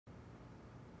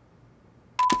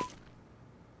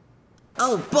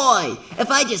Oh boy,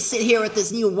 if I just sit here with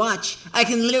this new watch, I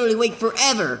can literally wait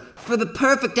forever for the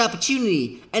perfect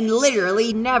opportunity and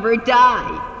literally never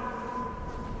die.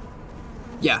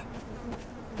 Yeah.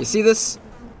 You see this?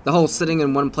 The whole sitting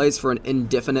in one place for an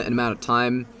indefinite amount of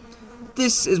time.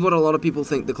 This is what a lot of people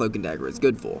think the Cloak and Dagger is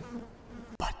good for.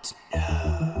 But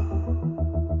no.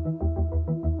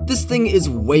 This thing is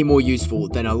way more useful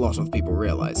than a lot of people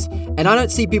realize, and I don't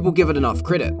see people give it enough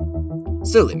credit.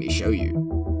 So let me show you.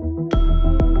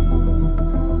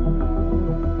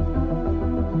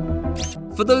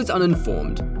 For those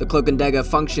uninformed, the Cloak and Dagger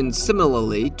functions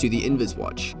similarly to the Invis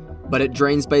Watch, but it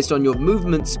drains based on your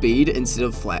movement speed instead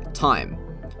of flat time.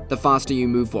 The faster you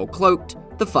move while cloaked,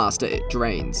 the faster it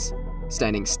drains.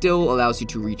 Standing still allows you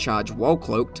to recharge while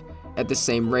cloaked at the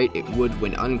same rate it would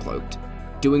when uncloaked,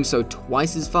 doing so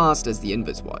twice as fast as the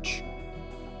Invis Watch.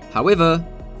 However,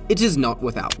 it is not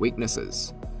without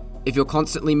weaknesses. If you're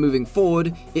constantly moving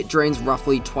forward, it drains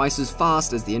roughly twice as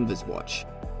fast as the Invis Watch.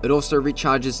 It also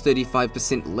recharges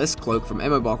 35% less cloak from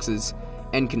ammo boxes,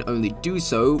 and can only do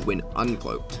so when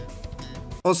uncloaked.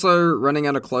 Also, running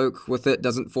out of cloak with it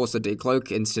doesn't force a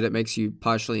decloak, instead it makes you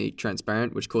partially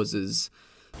transparent, which causes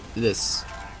this.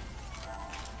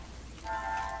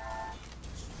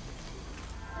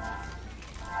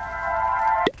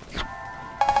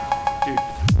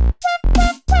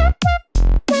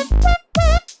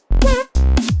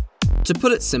 To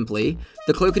put it simply,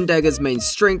 the Cloak and Dagger's main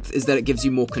strength is that it gives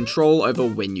you more control over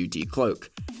when you decloak,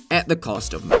 at the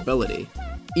cost of mobility.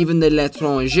 Even the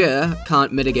L'Étranger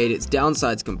can't mitigate its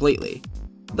downsides completely,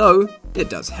 though it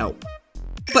does help.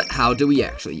 But how do we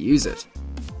actually use it?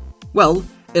 Well,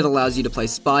 it allows you to play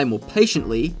Spy more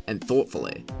patiently and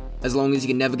thoughtfully. As long as you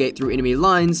can navigate through enemy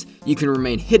lines, you can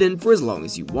remain hidden for as long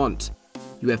as you want.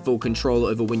 You have full control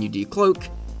over when you decloak,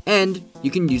 and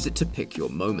you can use it to pick your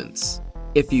moments.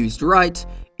 If used right,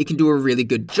 it can do a really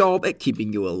good job at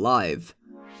keeping you alive.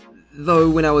 Though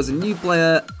when I was a new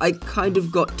player, I kind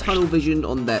of got tunnel vision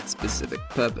on that specific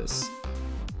purpose.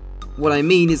 What I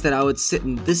mean is that I would sit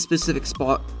in this specific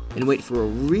spot and wait for a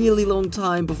really long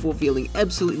time before feeling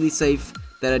absolutely safe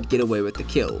that I'd get away with the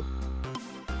kill.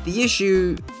 The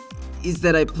issue is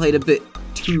that I played a bit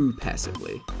too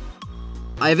passively.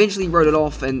 I eventually wrote it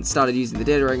off and started using the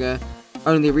Dead Ringer,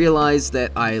 only realized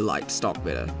that I liked stock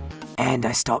better. And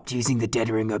I stopped using the Dead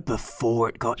Ringer before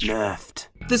it got nerfed.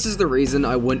 This is the reason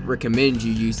I wouldn't recommend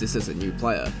you use this as a new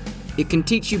player. It can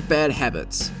teach you bad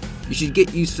habits. You should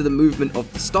get used to the movement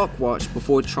of the stock watch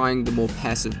before trying the more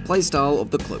passive playstyle of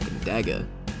the Cloak and Dagger.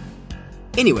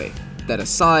 Anyway, that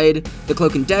aside, the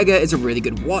Cloak and Dagger is a really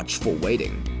good watch for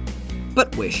waiting.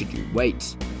 But where should you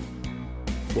wait?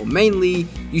 Well, mainly,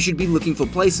 you should be looking for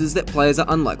places that players are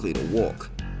unlikely to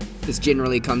walk. This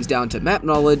generally comes down to map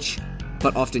knowledge,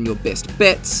 but often your best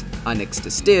bets are next to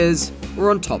stairs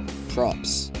or on top of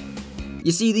props.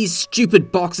 You see these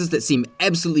stupid boxes that seem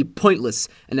absolutely pointless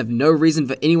and have no reason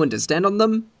for anyone to stand on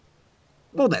them?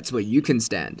 Well, that's where you can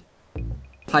stand.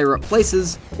 Higher up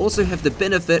places also have the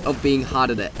benefit of being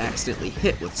harder to accidentally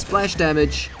hit with splash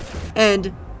damage,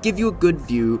 and give you a good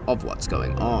view of what's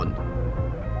going on.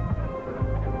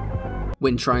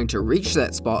 When trying to reach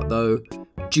that spot though,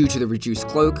 due to the reduced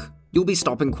cloak, you'll be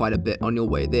stopping quite a bit on your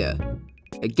way there.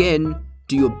 Again,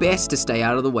 do your best to stay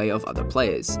out of the way of other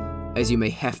players, as you may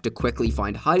have to quickly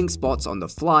find hiding spots on the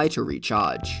fly to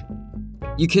recharge.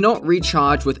 You cannot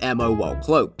recharge with ammo while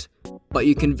cloaked, but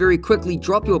you can very quickly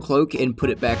drop your cloak and put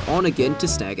it back on again to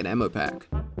snag an ammo pack.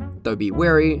 Though be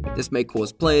wary, this may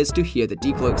cause players to hear the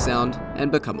decloak sound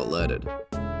and become alerted.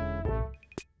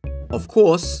 Of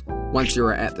course, once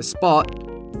you're at the spot,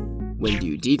 when do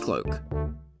you decloak?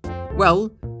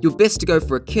 Well, you're best to go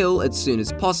for a kill as soon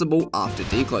as possible after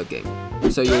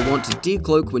decloaking, so you'll want to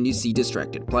decloak when you see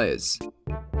distracted players.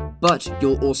 But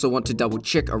you'll also want to double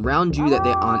check around you that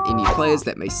there aren't any players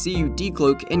that may see you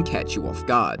decloak and catch you off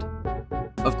guard.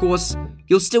 Of course,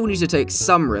 you'll still need to take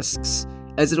some risks,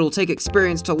 as it'll take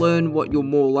experience to learn what you're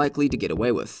more likely to get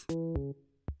away with.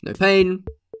 No pain,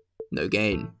 no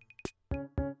gain.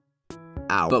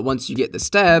 Ow. But once you get the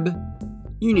stab,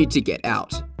 you need to get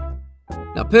out.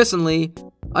 Now personally,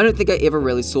 I don't think I ever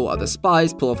really saw other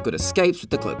spies pull off good escapes with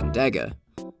the Cloak and Dagger.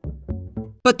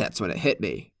 But that's when it hit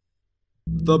me.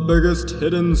 The biggest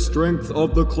hidden strength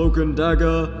of the Cloak and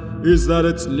Dagger is that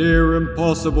it's near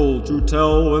impossible to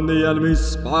tell when the enemy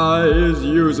spy is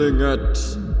using it.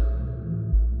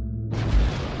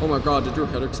 Oh my god, did your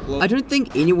head explode? I don't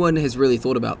think anyone has really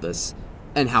thought about this,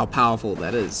 and how powerful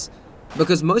that is,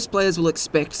 because most players will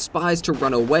expect spies to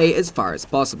run away as far as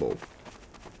possible,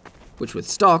 which with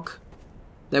stock,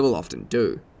 they will often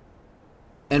do.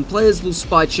 And players will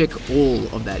spy check all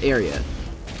of that area.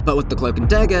 But with the Cloak and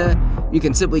Dagger, you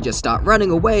can simply just start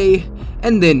running away,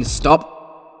 and then stop.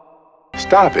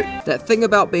 Stop it. That thing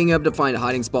about being able to find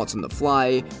hiding spots on the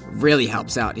fly really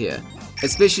helps out here,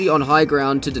 especially on high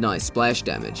ground to deny splash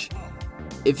damage.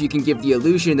 If you can give the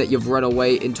illusion that you've run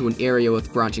away into an area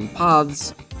with branching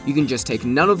paths, you can just take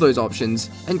none of those options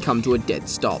and come to a dead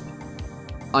stop.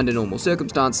 Under normal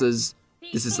circumstances,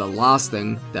 this is the last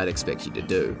thing they'd expect you to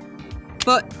do.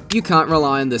 But you can't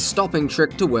rely on this stopping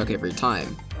trick to work every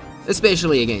time,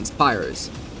 especially against pyros,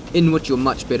 in which you're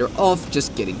much better off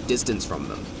just getting distance from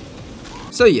them.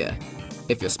 So yeah,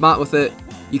 if you're smart with it,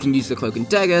 you can use the Cloak and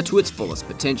Dagger to its fullest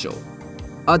potential.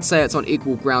 I'd say it's on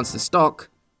equal grounds to stock,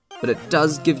 but it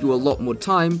does give you a lot more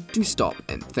time to stop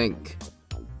and think.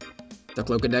 The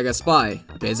Cloak and Dagger spy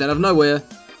appears out of nowhere,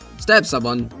 stabs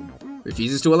someone,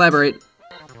 refuses to elaborate,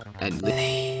 and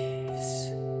leaves.